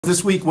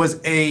this week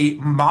was a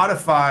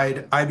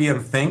modified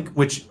IBM Think,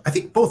 which I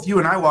think both you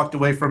and I walked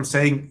away from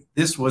saying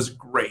this was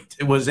great.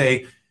 It was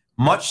a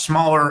much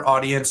smaller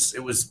audience.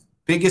 It was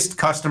biggest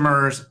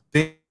customers,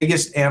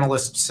 biggest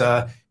analysts,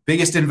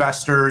 biggest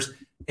investors,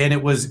 and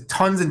it was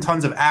tons and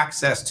tons of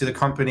access to the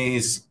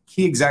company's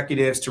key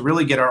executives to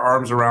really get our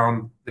arms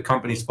around the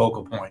company's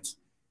focal points.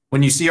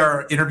 When you see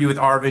our interview with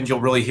Arvind,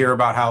 you'll really hear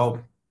about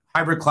how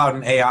hybrid cloud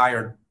and AI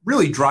are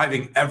really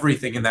driving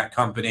everything in that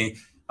company.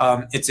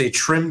 It's a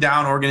trimmed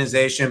down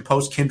organization,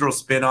 post-Kyndryl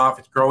spinoff.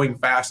 It's growing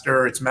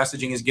faster. Its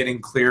messaging is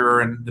getting clearer,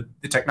 and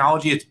the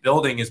technology it's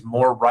building is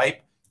more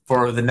ripe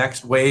for the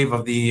next wave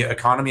of the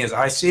economy as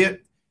I see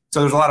it. So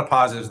there's a lot of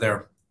positives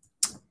there.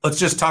 Let's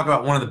just talk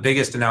about one of the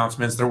biggest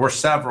announcements. There were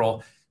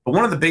several, but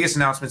one of the biggest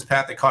announcements,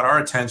 Pat, that caught our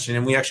attention,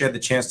 and we actually had the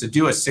chance to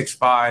do a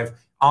 6.5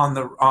 on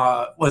the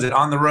was it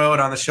on the road,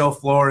 on the show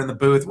floor, in the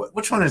booth?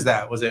 Which one is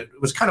that? It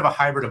was kind of a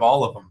hybrid of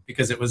all of them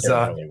because it was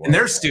in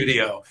their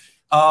studio.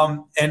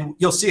 And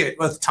you'll see it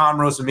with Tom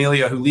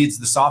Rosamilia, who leads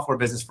the software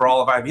business for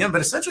all of IBM.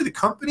 But essentially, the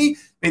company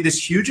made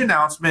this huge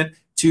announcement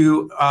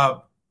to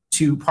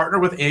partner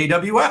with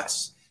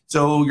AWS.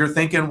 So you're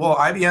thinking, well,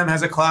 IBM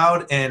has a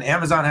cloud and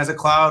Amazon has a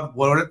cloud.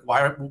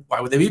 Why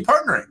would they be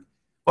partnering?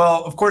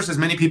 Well, of course, as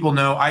many people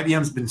know,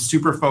 IBM's been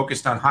super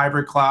focused on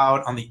hybrid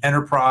cloud, on the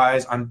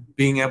enterprise, on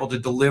being able to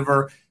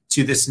deliver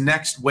to this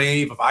next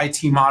wave of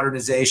IT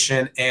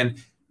modernization.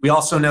 And we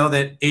also know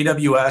that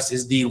AWS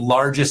is the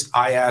largest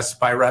IaaS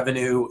by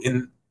revenue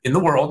in the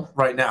world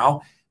right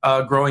now,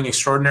 growing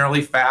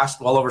extraordinarily fast,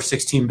 well over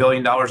 $16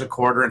 billion a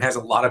quarter, and has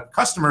a lot of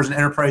customers and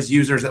enterprise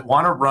users that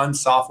want to run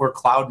software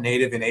cloud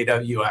native in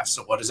AWS.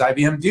 So what does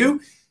IBM do?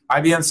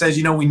 IBM says,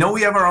 we know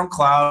we have our own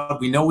cloud.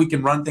 We know we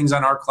can run things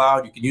on our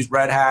cloud. You can use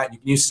Red Hat, you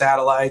can use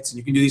satellites, and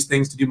you can do these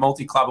things to do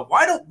multi-cloud. But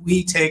why don't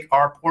we take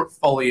our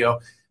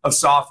portfolio of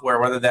software,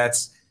 whether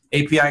that's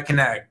API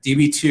Connect,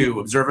 DB2,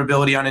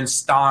 observability on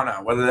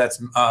Instana, whether that's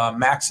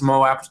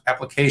Maximo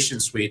application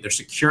suite, their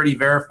security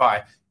verify,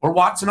 or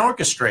Watson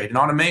Orchestrate and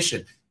automation.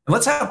 And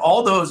let's have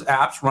all those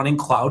apps running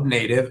cloud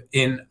native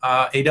in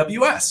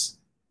AWS.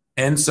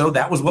 And so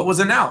that was what was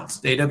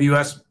announced.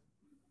 AWS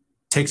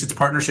takes its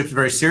partnerships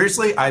very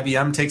seriously.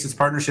 IBM takes its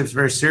partnerships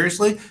very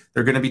seriously.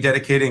 They're going to be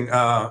dedicating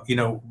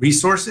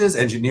resources,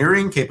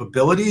 engineering,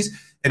 capabilities,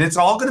 and it's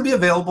all going to be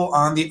available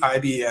on the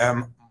on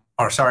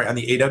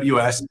the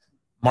AWS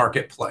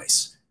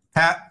marketplace.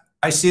 Pat,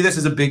 I see this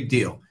as a big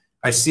deal.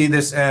 I see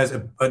this as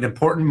an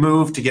important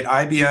move to get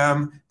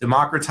IBM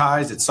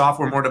democratized, its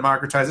software more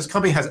democratized. This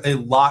company has a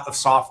lot of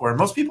software.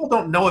 Most people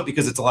don't know it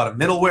because it's a lot of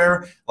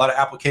middleware, a lot of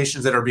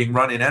applications that are being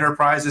run in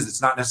enterprises.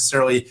 It's not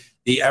necessarily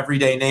the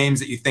everyday names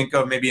that you think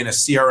of maybe in a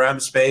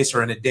CRM space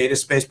or in a data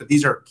space, but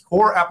these are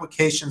core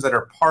applications that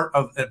are part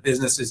of a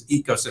business's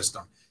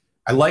ecosystem.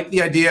 I like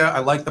the idea. I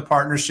like the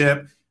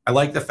partnership. I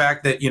like the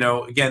fact that,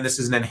 again, this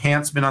is an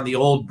enhancement on the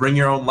old bring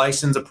your own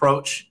license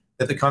approach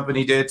that the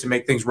company did to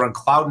make things run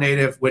cloud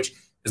native, which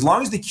as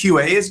long as the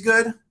QA is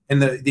good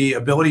and the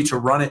ability to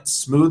run it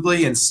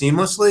smoothly and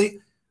seamlessly,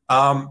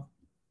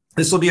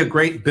 this will be a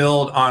great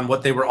build on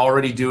what they were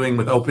already doing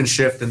with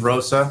OpenShift and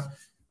ROSA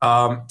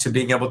to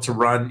being able to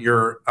run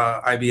your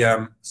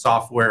IBM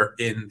software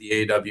in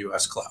the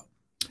AWS cloud.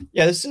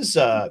 Yeah, this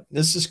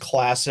is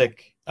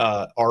classic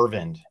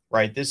Arvind,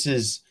 right? This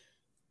is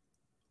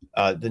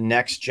the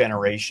next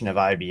generation of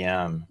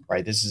IBM,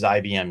 right? This is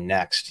IBM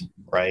Next,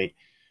 right?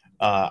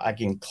 I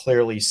can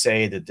clearly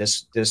say that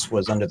this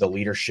was under the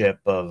leadership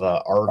of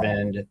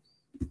Arvind,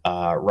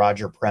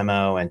 Roger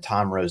Premo, and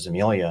Tom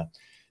Rosamilia.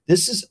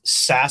 This is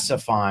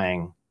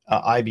SaaSifying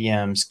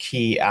IBM's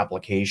key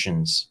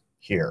applications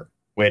here,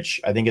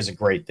 which I think is a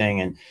great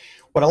thing. And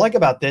what I like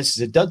about this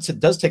is it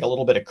does take a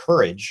little bit of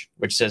courage,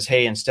 which says,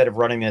 hey, instead of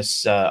running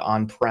this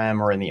on-prem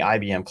or in the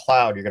IBM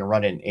cloud, you're going to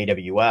run it in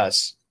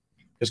AWS.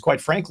 Because quite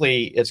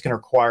frankly, it's going to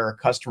require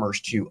customers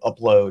to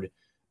upload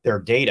their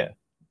data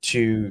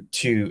to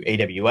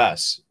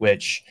AWS,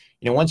 which,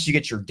 once you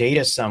get your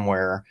data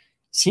somewhere,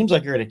 it seems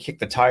like you're going to kick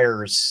the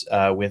tires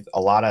with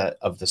a lot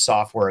of the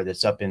software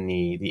that's up in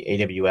the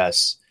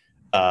AWS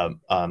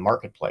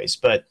marketplace.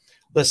 But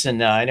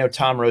listen, I know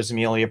Tom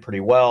Rosamilia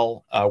pretty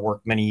well,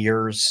 worked many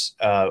years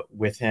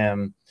with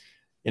him,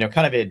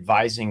 kind of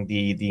advising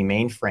the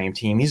mainframe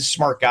team. He's a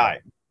smart guy,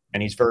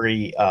 and he's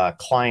very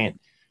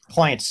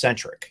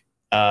client-centric.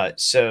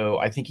 So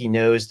I think he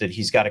knows that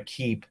he's got to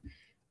keep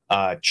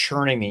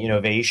churning the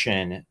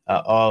innovation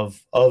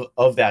of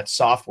that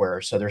software,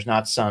 so there's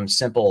not some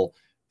simple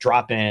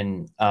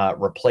drop-in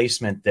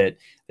replacement that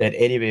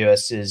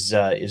AWS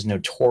is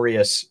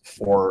notorious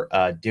for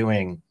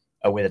doing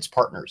with its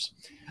partners.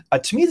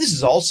 To me, this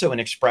is also an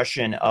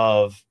expression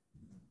of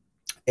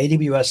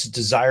AWS's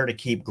desire to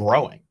keep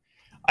growing.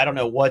 I don't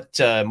know what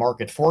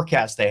market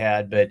forecast they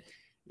had, but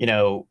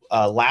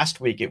last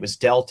week it was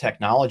Dell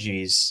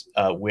Technologies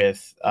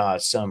with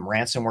some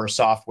ransomware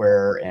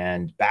software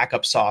and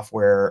backup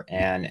software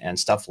and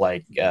stuff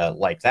like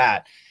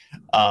that.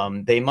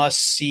 They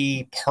must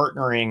see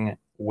partnering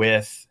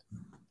with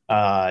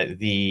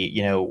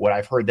what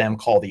I've heard them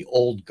call the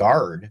old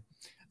guard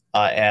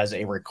as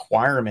a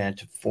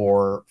requirement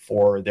for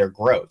their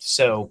growth.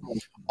 So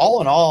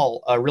all in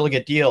all, a really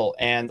good deal.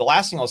 And the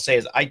last thing I'll say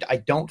is I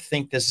don't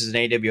think this is an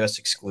AWS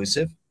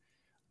exclusive.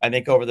 I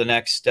think over the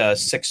next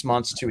 6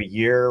 months to a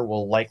year,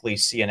 we'll likely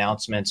see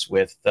announcements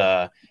with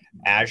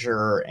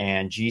Azure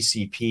and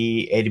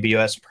GCP.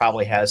 AWS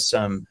probably has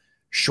some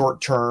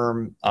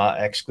short-term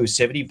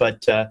exclusivity,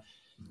 but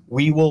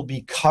we will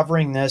be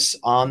covering this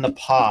on the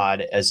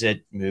pod as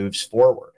it moves forward.